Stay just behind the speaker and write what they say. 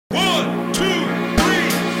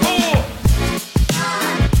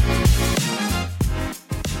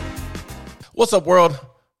What's up, world?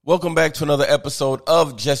 Welcome back to another episode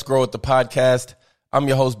of Just Grow It, the podcast. I'm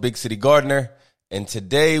your host, Big City Gardener, and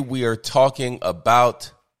today we are talking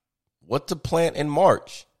about what to plant in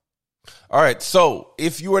March. All right, so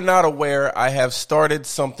if you are not aware, I have started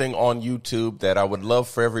something on YouTube that I would love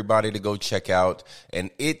for everybody to go check out,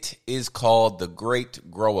 and it is called The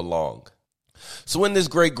Great Grow Along. So in this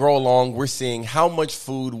Great Grow Along, we're seeing how much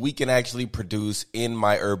food we can actually produce in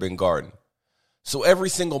my urban garden. So every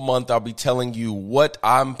single month, I'll be telling you what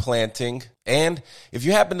I'm planting. And if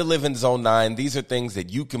you happen to live in Zone 9, these are things that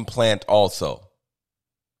you can plant also.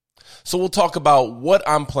 So we'll talk about what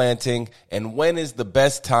I'm planting and when is the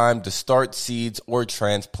best time to start seeds or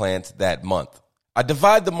transplants that month. I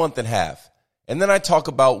divide the month in half, and then I talk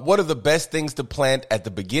about what are the best things to plant at the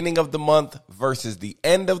beginning of the month versus the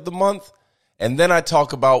end of the month. And then I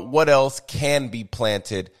talk about what else can be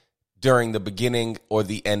planted during the beginning or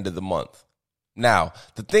the end of the month. Now,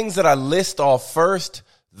 the things that I list off first,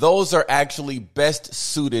 those are actually best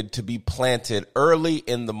suited to be planted early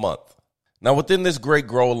in the month. Now, within this Great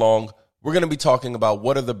Grow Along, we're going to be talking about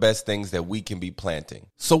what are the best things that we can be planting.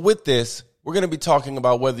 So with this, we're going to be talking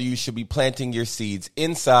about whether you should be planting your seeds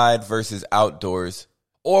inside versus outdoors,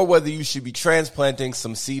 or whether you should be transplanting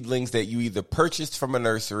some seedlings that you either purchased from a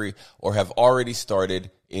nursery or have already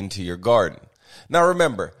started into your garden. Now,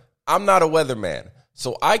 remember, I'm not a weatherman.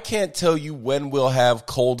 So I can't tell you when we'll have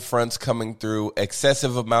cold fronts coming through,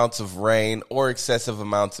 excessive amounts of rain, or excessive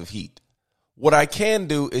amounts of heat. What I can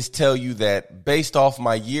do is tell you that based off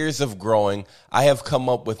my years of growing, I have come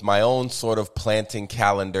up with my own sort of planting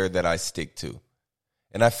calendar that I stick to.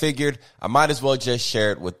 And I figured I might as well just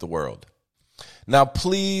share it with the world. Now,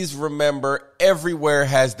 please remember, everywhere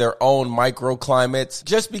has their own microclimates.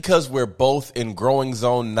 Just because we're both in growing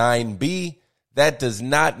zone 9B, that does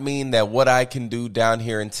not mean that what I can do down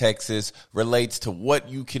here in Texas relates to what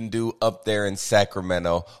you can do up there in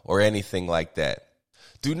Sacramento or anything like that.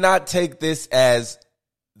 Do not take this as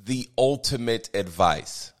the ultimate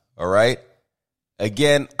advice, all right?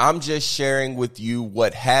 Again, I'm just sharing with you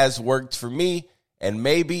what has worked for me, and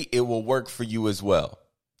maybe it will work for you as well.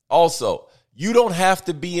 Also, you don't have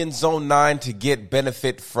to be in Zone 9 to get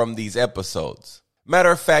benefit from these episodes.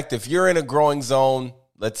 Matter of fact, if you're in a growing zone,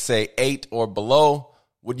 let's say 8 or below,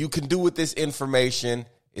 what you can do with this information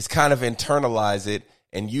is kind of internalize it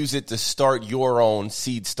and use it to start your own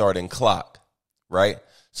seed starting clock, right?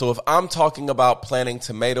 So if I'm talking about planting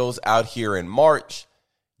tomatoes out here in March,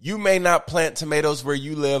 you may not plant tomatoes where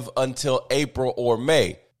you live until April or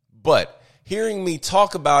May, but hearing me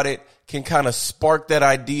talk about it can kind of spark that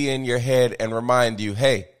idea in your head and remind you,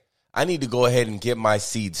 hey, I need to go ahead and get my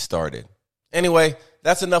seeds started. Anyway,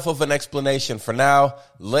 that's enough of an explanation for now.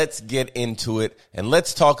 Let's get into it and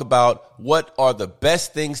let's talk about what are the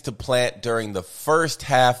best things to plant during the first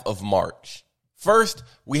half of March. First,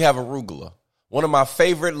 we have arugula, one of my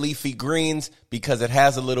favorite leafy greens because it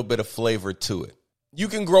has a little bit of flavor to it. You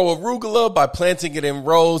can grow arugula by planting it in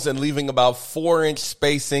rows and leaving about 4-inch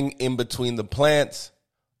spacing in between the plants.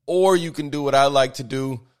 Or you can do what I like to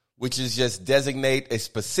do, which is just designate a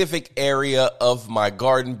specific area of my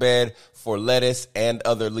garden bed for lettuce and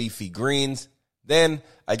other leafy greens. Then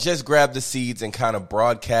I just grab the seeds and kind of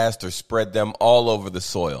broadcast or spread them all over the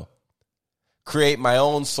soil. Create my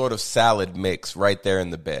own sort of salad mix right there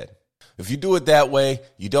in the bed. If you do it that way,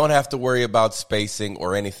 you don't have to worry about spacing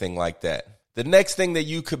or anything like that. The next thing that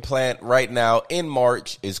you could plant right now in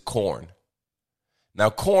March is corn.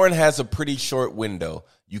 Now, corn has a pretty short window.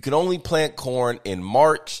 You can only plant corn in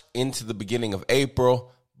March into the beginning of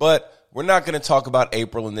April, but we're not going to talk about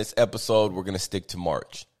April in this episode. We're going to stick to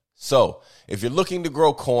March. So if you're looking to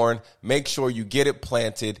grow corn, make sure you get it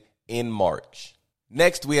planted in March.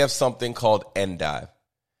 Next, we have something called endive.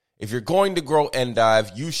 If you're going to grow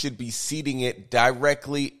endive, you should be seeding it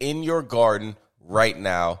directly in your garden right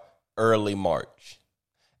now, early March.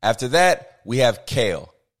 After that, we have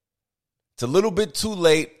kale. It's a little bit too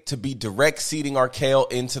late to be direct seeding our kale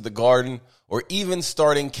into the garden or even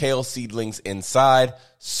starting kale seedlings inside.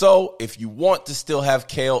 So if you want to still have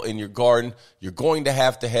kale in your garden, you're going to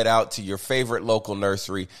have to head out to your favorite local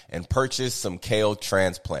nursery and purchase some kale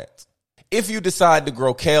transplants. If you decide to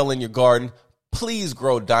grow kale in your garden, please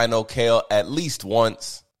grow dino kale at least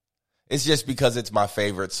once. It's just because it's my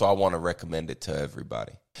favorite, so I want to recommend it to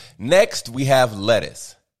everybody. Next, we have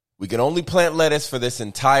lettuce. We can only plant lettuce for this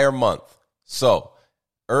entire month. So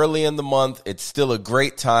early in the month, it's still a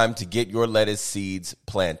great time to get your lettuce seeds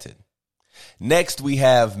planted. Next, we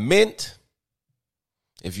have mint.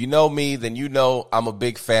 If you know me, then you know I'm a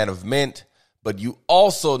big fan of mint. But you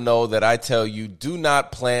also know that I tell you do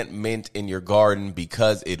not plant mint in your garden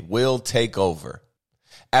because it will take over.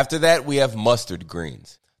 After that, we have mustard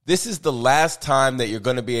greens. This is the last time that you're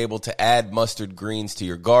going to be able to add mustard greens to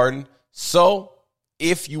your garden. So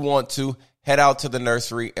if you want to, head out to the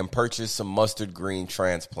nursery and purchase some mustard green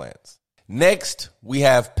transplants. Next, we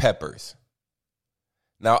have peppers.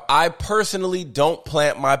 Now, I personally don't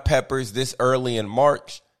plant my peppers this early in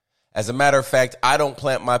March. As a matter of fact, I don't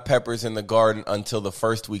plant my peppers in the garden until the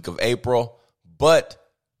first week of April. But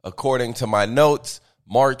according to my notes,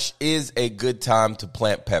 March is a good time to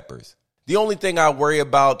plant peppers. The only thing I worry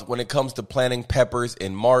about when it comes to planting peppers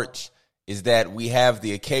in March is that we have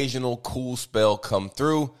the occasional cool spell come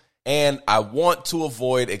through, and I want to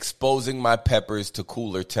avoid exposing my peppers to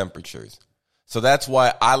cooler temperatures. So that's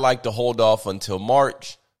why I like to hold off until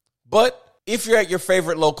March. But if you're at your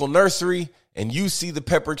favorite local nursery and you see the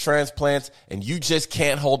pepper transplants and you just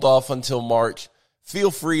can't hold off until March,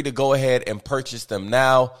 feel free to go ahead and purchase them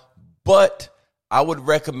now. But I would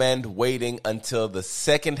recommend waiting until the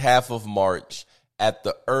second half of March at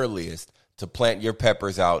the earliest to plant your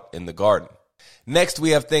peppers out in the garden. Next,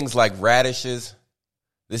 we have things like radishes.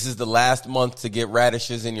 This is the last month to get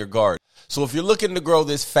radishes in your garden. So if you're looking to grow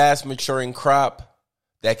this fast maturing crop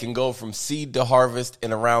that can go from seed to harvest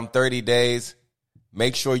in around 30 days,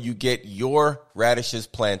 make sure you get your radishes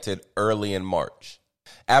planted early in March.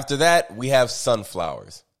 After that, we have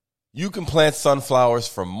sunflowers. You can plant sunflowers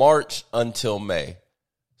from March until May.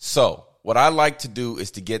 So what I like to do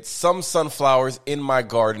is to get some sunflowers in my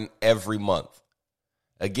garden every month.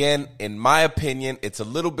 Again, in my opinion, it's a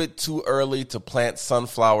little bit too early to plant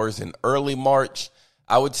sunflowers in early March.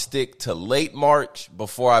 I would stick to late March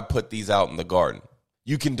before I put these out in the garden.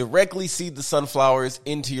 You can directly seed the sunflowers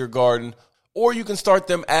into your garden, or you can start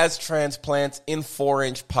them as transplants in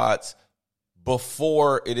 4-inch pots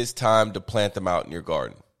before it is time to plant them out in your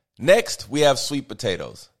garden. Next, we have sweet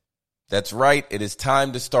potatoes. That's right, it is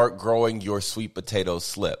time to start growing your sweet potato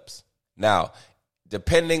slips. Now,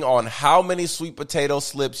 depending on how many sweet potato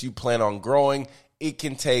slips you plan on growing, it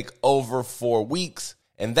can take over 4 weeks,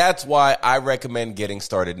 and that's why I recommend getting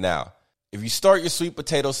started now. If you start your sweet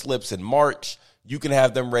potato slips in March, you can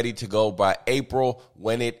have them ready to go by April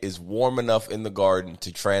when it is warm enough in the garden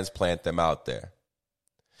to transplant them out there.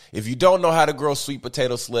 If you don't know how to grow sweet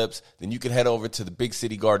potato slips, then you can head over to the Big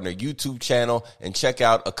City Gardener YouTube channel and check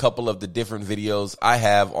out a couple of the different videos I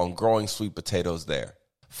have on growing sweet potatoes there.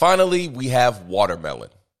 Finally, we have watermelon.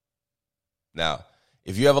 Now,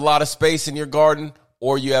 if you have a lot of space in your garden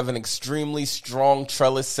or you have an extremely strong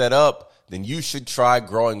trellis set up, then you should try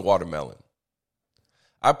growing watermelon.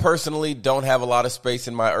 I personally don't have a lot of space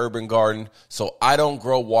in my urban garden, so I don't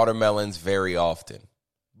grow watermelons very often.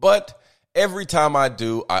 But every time I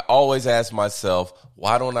do, I always ask myself,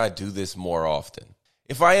 why don't I do this more often?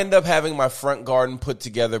 If I end up having my front garden put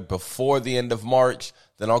together before the end of March,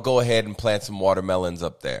 then I'll go ahead and plant some watermelons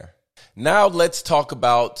up there. Now let's talk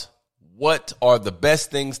about what are the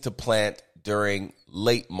best things to plant during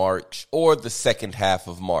late March or the second half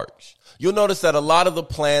of March. You'll notice that a lot of the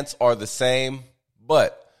plants are the same,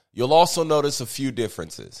 but you'll also notice a few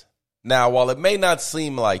differences. Now, while it may not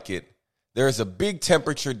seem like it, there is a big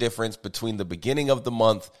temperature difference between the beginning of the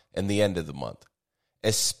month and the end of the month,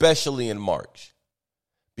 especially in March.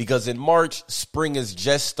 Because in March, spring is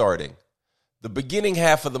just starting. The beginning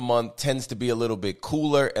half of the month tends to be a little bit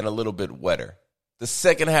cooler and a little bit wetter. The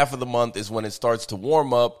second half of the month is when it starts to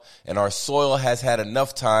warm up and our soil has had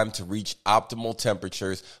enough time to reach optimal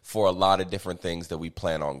temperatures for a lot of different things that we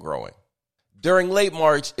plan on growing. During late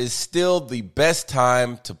March is still the best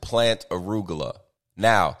time to plant arugula.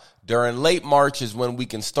 Now, during late March is when we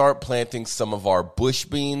can start planting some of our bush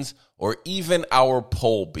beans or even our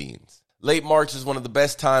pole beans. Late March is one of the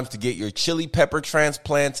best times to get your chili pepper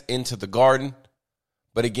transplants into the garden.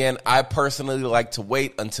 But again, I personally like to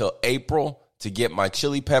wait until April to get my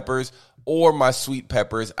chili peppers or my sweet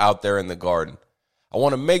peppers out there in the garden. I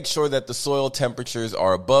want to make sure that the soil temperatures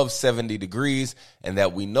are above 70 degrees and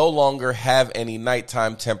that we no longer have any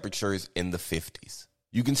nighttime temperatures in the 50s.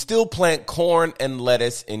 You can still plant corn and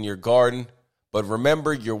lettuce in your garden, but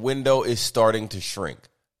remember your window is starting to shrink.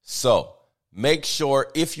 So make sure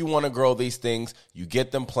if you want to grow these things, you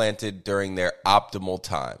get them planted during their optimal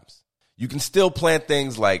times. You can still plant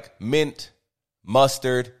things like mint,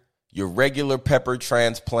 mustard, your regular pepper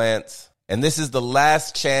transplants, and this is the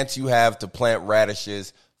last chance you have to plant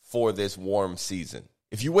radishes for this warm season.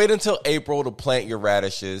 If you wait until April to plant your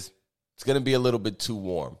radishes, it's going to be a little bit too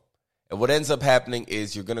warm. And what ends up happening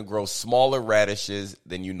is you're going to grow smaller radishes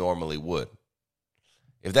than you normally would.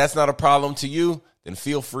 If that's not a problem to you, then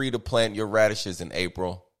feel free to plant your radishes in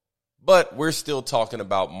April. But we're still talking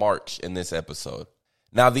about March in this episode.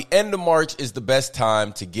 Now, the end of March is the best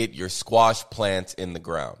time to get your squash plants in the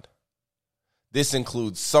ground. This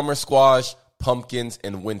includes summer squash, pumpkins,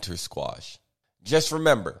 and winter squash. Just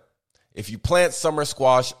remember, if you plant summer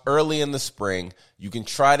squash early in the spring, you can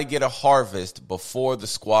try to get a harvest before the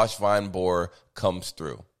squash vine borer comes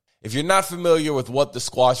through. If you're not familiar with what the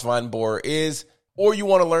squash vine borer is, or you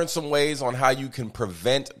want to learn some ways on how you can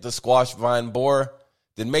prevent the squash vine borer,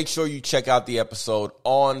 then make sure you check out the episode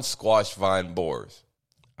on squash vine borers.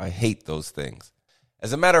 I hate those things.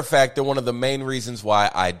 As a matter of fact, they're one of the main reasons why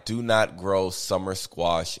I do not grow summer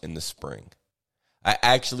squash in the spring. I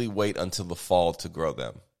actually wait until the fall to grow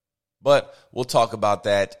them. But we'll talk about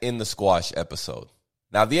that in the squash episode.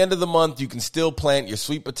 Now, at the end of the month, you can still plant your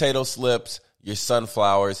sweet potato slips, your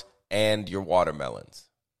sunflowers, and your watermelons.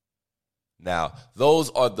 Now, those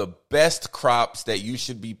are the best crops that you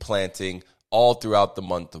should be planting all throughout the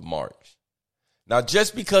month of March. Now,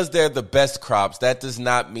 just because they're the best crops, that does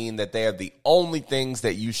not mean that they are the only things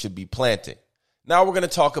that you should be planting. Now, we're going to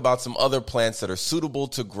talk about some other plants that are suitable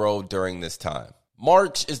to grow during this time.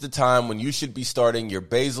 March is the time when you should be starting your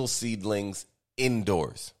basil seedlings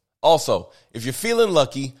indoors. Also, if you're feeling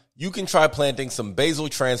lucky, you can try planting some basil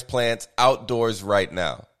transplants outdoors right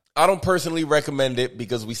now. I don't personally recommend it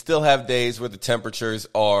because we still have days where the temperatures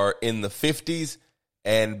are in the 50s,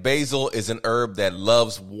 and basil is an herb that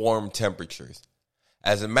loves warm temperatures.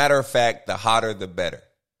 As a matter of fact, the hotter the better.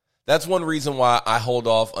 That's one reason why I hold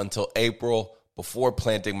off until April before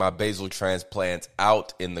planting my basil transplants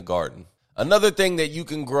out in the garden. Another thing that you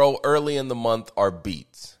can grow early in the month are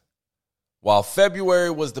beets. While February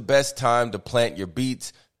was the best time to plant your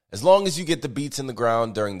beets, as long as you get the beets in the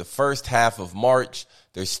ground during the first half of March,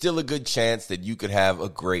 there's still a good chance that you could have a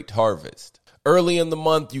great harvest. Early in the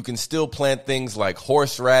month, you can still plant things like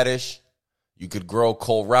horseradish. You could grow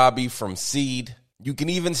kohlrabi from seed. You can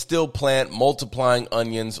even still plant multiplying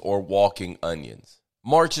onions or walking onions.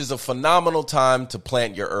 March is a phenomenal time to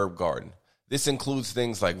plant your herb garden. This includes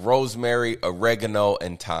things like rosemary, oregano,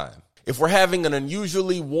 and thyme. If we're having an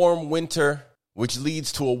unusually warm winter, which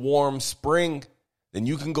leads to a warm spring, then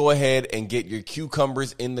you can go ahead and get your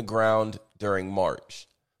cucumbers in the ground during March.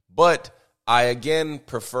 But I again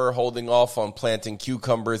prefer holding off on planting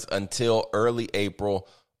cucumbers until early April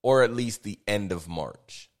or at least the end of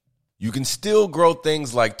March. You can still grow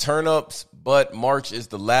things like turnips, but March is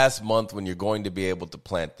the last month when you're going to be able to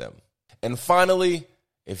plant them. And finally,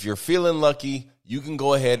 if you're feeling lucky, you can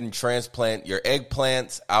go ahead and transplant your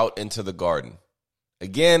eggplants out into the garden.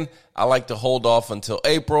 Again, I like to hold off until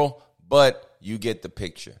April, but you get the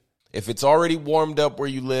picture. If it's already warmed up where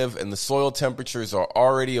you live and the soil temperatures are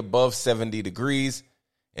already above 70 degrees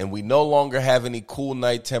and we no longer have any cool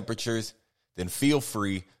night temperatures, then feel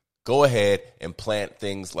free, go ahead and plant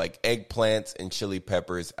things like eggplants and chili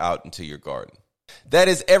peppers out into your garden. That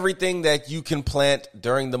is everything that you can plant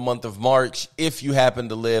during the month of March if you happen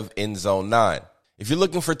to live in Zone 9. If you're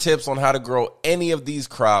looking for tips on how to grow any of these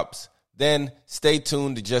crops, then stay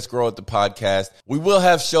tuned to Just Grow It the podcast. We will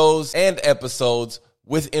have shows and episodes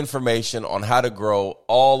with information on how to grow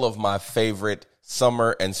all of my favorite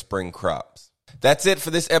summer and spring crops. That's it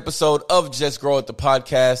for this episode of Just Grow It the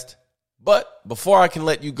podcast. But before I can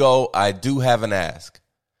let you go, I do have an ask.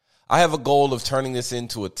 I have a goal of turning this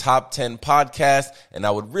into a top 10 podcast, and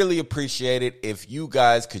I would really appreciate it if you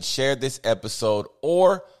guys could share this episode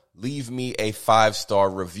or leave me a 5-star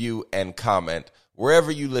review and comment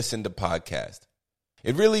wherever you listen to podcasts.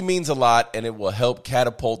 It really means a lot, and it will help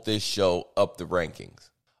catapult this show up the rankings.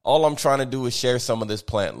 All I'm trying to do is share some of this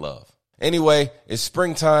plant love. Anyway, it's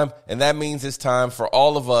springtime, and that means it's time for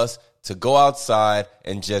all of us to go outside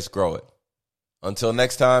and just grow it. Until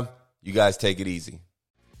next time, you guys take it easy.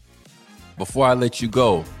 Before I let you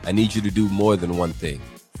go, I need you to do more than one thing.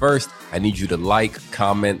 First, I need you to like,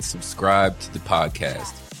 comment, subscribe to the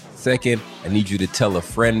podcast. Second, I need you to tell a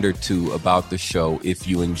friend or two about the show if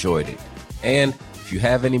you enjoyed it. And if you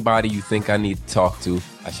have anybody you think I need to talk to,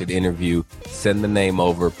 I should interview, send the name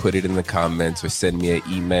over, put it in the comments, or send me an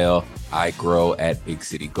email,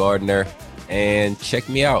 igrow@BigCityGardener. And check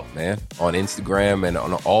me out, man, on Instagram and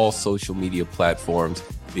on all social media platforms,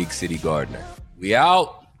 Big City Gardener. We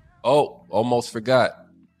out. Oh, almost forgot.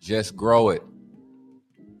 Just grow it.